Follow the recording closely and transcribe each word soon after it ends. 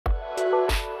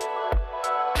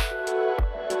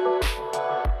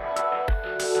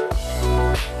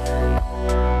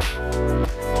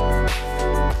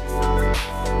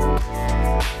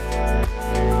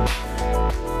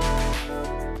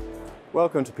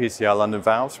Welcome to PCR London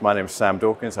Valves. My name is Sam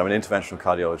Dawkins. I'm an interventional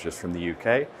cardiologist from the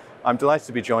UK. I'm delighted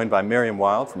to be joined by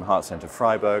Mirjam from Heart Center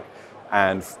Freiburg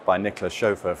and by Niklas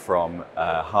Schofer from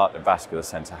Heart and Vascular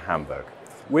Center Hamburg.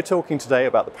 We're talking today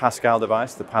about the Pascal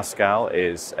device. The Pascal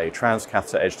is a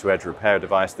transcatheter edge-to-edge repair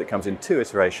device that comes in two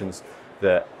iterations,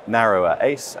 the narrower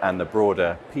ACE and the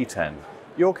broader P10.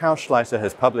 Jörg Hausschleiter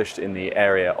has published in the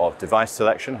area of device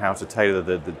selection, how to tailor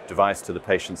the device to the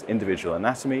patient's individual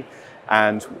anatomy,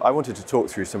 and I wanted to talk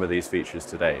through some of these features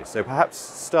today. So perhaps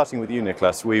starting with you,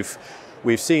 Niklas,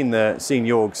 we've seen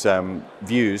Jörg's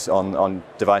views on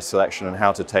device selection and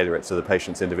how to tailor it to the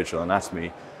patient's individual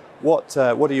anatomy. What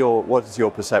is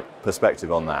your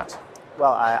perspective on that?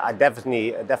 Well, I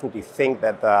definitely think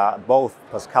that both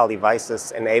Pascal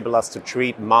devices enable us to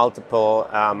treat multiple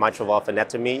mitral valve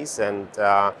anatomies, and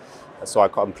so I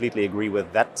completely agree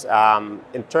with that.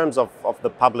 In terms of the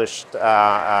published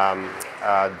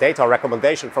data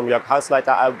recommendation from Jörg Hausschleiter,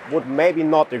 I would maybe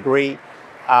not agree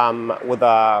with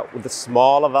the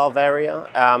smaller valve area,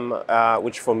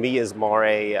 which for me is more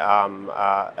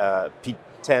a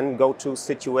P10 go-to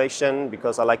situation,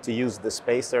 because I like to use the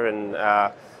spacer in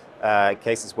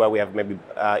cases where we have maybe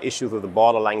issues with the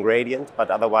borderline gradient,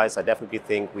 but otherwise I definitely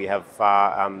think we have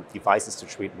devices to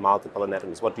treat multiple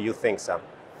anatomies. What do you think, Sam?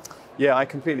 Yeah, I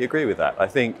completely agree with that. I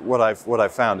think what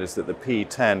I've found is that the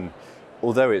P10,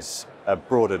 although it's a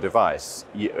broader device,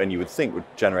 and you would think would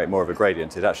generate more of a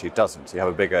gradient, it actually doesn't. You have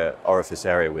a bigger orifice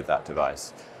area with that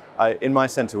device. In my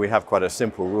center, we have quite a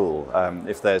simple rule.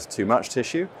 If there's too much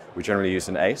tissue, we generally use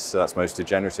an ACE, so that's most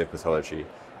degenerative pathology.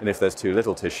 And if there's too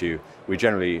little tissue, we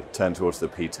generally turn towards the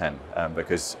P10,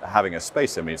 because having a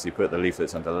spacer means you put the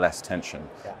leaflets under less tension,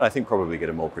 and I think probably get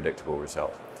a more predictable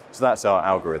result. So that's our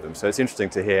algorithm. So it's interesting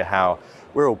to hear how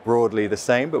we're all broadly the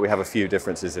same, but we have a few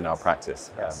differences in our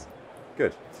practice. Yes.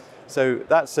 Good. So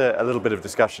that's a little bit of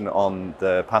discussion on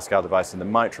the Pascal device in the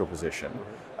mitral position.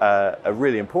 A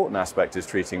really important aspect is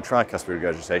treating tricuspid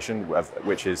regurgitation,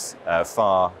 which is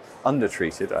far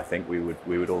undertreated, I think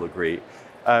we would all agree.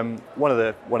 One of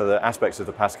the aspects of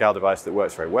the Pascal device that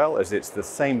works very well is it's the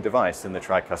same device in the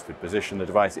tricuspid position. The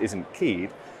device isn't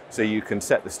keyed, so you can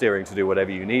set the steering to do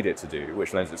whatever you need it to do,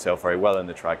 which lends itself very well in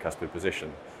the tricuspid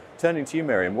position. Turning to you,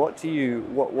 Mirjam,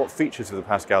 what features of the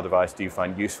Pascal device do you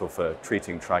find useful for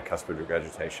treating tricuspid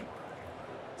regurgitation?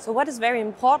 So what is very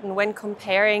important when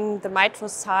comparing the mitral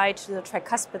side to the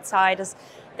tricuspid side is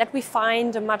that we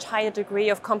find a much higher degree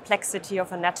of complexity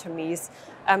of anatomies,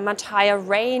 a much higher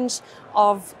range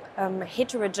of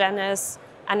heterogeneous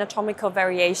anatomical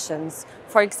variations.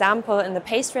 For example, in the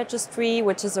PACE registry,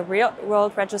 which is a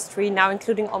real-world registry now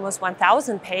including almost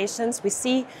 1,000 patients, we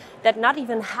see that not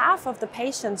even half of the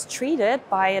patients treated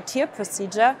by a TEER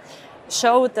procedure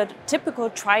show the typical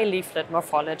tri-leaflet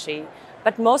morphology.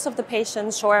 But most of the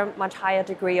patients show a much higher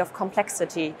degree of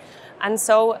complexity. And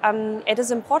so it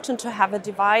is important to have a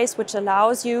device which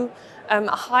allows you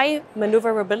a high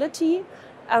maneuverability,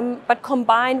 but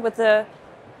combined with the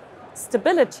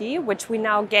stability, which we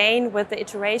now gain with the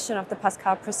iteration of the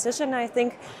Pascal precision, I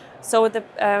think, so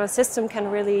the system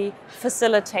can really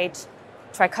facilitate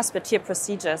tricuspid TEER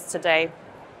procedures today.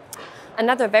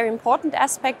 Another very important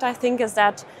aspect, I think, is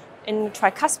that in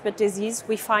tricuspid disease,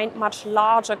 we find much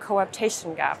larger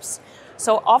coaptation gaps.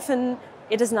 So often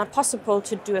it is not possible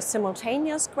to do a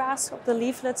simultaneous grasp of the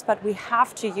leaflets, but we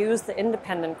have to use the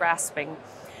independent grasping.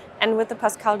 And with the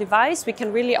Pascal device, we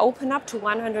can really open up to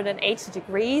 180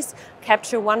 degrees,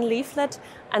 capture one leaflet,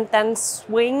 and then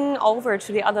swing over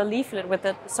to the other leaflet with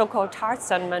the so-called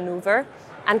Tarzan maneuver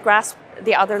and grasp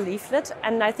the other leaflet.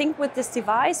 And I think with this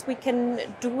device, we can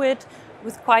do it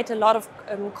with quite a lot of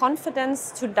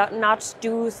confidence to not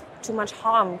do too much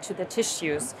harm to the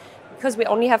tissues, because we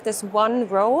only have this one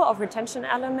row of retention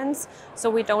elements,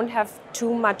 so we don't have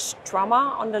too much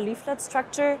trauma on the leaflet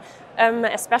structure,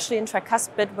 especially in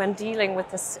tricuspid when dealing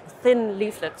with this thin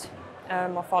leaflet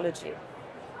morphology.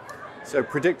 So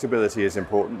predictability is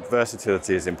important,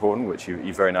 versatility is important, which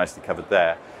you very nicely covered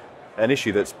there. An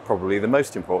issue that's probably the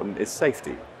most important is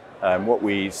safety. What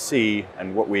we see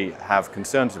and what we have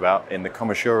concerns about in the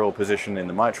commissural position in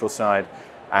the mitral side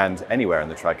and anywhere in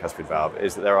the tricuspid valve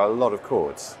is that there are a lot of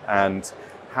cords. And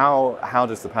how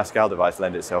does the Pascal device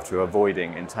lend itself to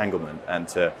avoiding entanglement and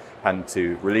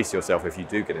to release yourself if you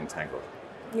do get entangled?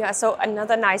 Yeah, so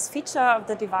another nice feature of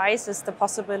the device is the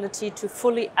possibility to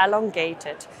fully elongate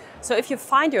it. So if you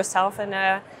find yourself in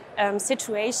a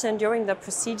situation during the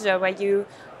procedure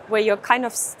where you're kind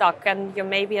of stuck and you're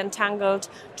maybe entangled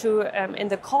in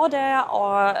the chordae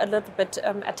or a little bit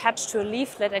attached to a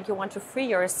leaflet and you want to free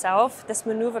yourself, this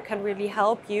maneuver can really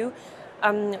help you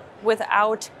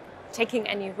without taking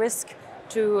any risk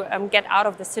to get out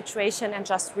of the situation and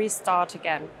just restart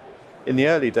again. In the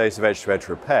early days of edge-to-edge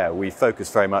repair, we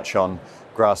focused very much on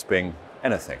grasping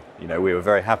anything. You know, we were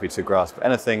very happy to grasp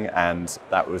anything, and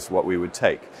that was what we would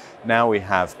take. Now we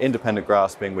have independent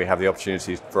grasping, we have the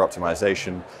opportunities for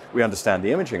optimization, we understand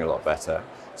the imaging a lot better,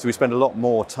 so we spend a lot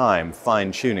more time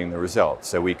fine-tuning the results.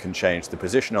 So we can change the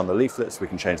position on the leaflets, we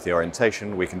can change the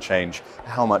orientation, we can change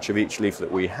how much of each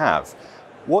leaflet we have.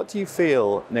 What do you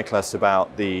feel, Niklas,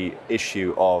 about the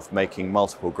issue of making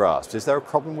multiple grasps? Is there a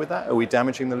problem with that? Are we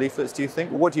damaging the leaflets, do you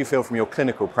think? What do you feel from your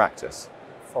clinical practice?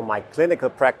 For my clinical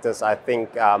practice, I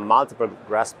think multiple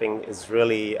grasping is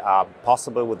really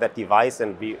possible with that device,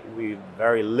 and we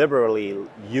very liberally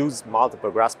use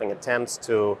multiple grasping attempts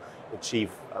to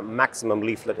achieve a maximum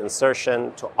leaflet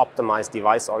insertion, to optimize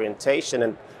device orientation.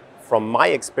 And from my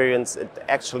experience, it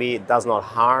actually does not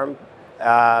harm,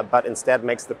 but instead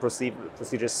makes the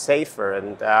procedure safer,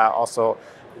 and also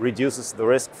reduces the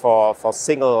risk for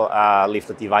single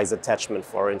leaflet device attachment,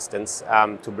 for instance,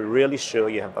 to be really sure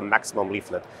you have a maximum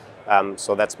leaflet.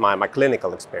 So that's my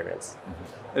clinical experience.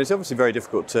 Mm-hmm. And it's obviously very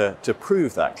difficult to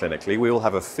prove that clinically. We all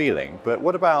have a feeling, but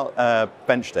what about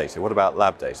bench data? What about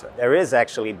lab data? There is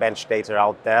actually bench data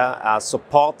out there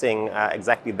supporting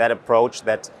exactly that approach,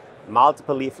 that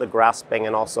multiple leaflet grasping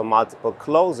and also multiple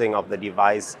closing of the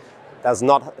device does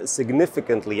not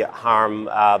significantly harm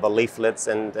the leaflets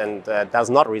and does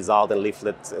not result in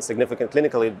significant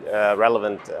clinically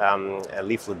relevant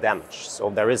leaflet damage. So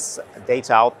there is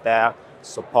data out there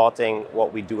supporting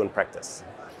what we do in practice.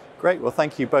 Great, well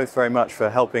thank you both very much for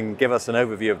helping give us an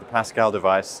overview of the Pascal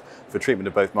device for treatment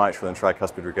of both mitral and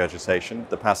tricuspid regurgitation.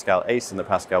 The Pascal ACE and the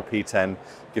Pascal P10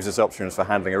 gives us options for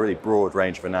handling a really broad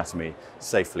range of anatomy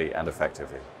safely and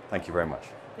effectively. Thank you very much.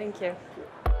 Thank you.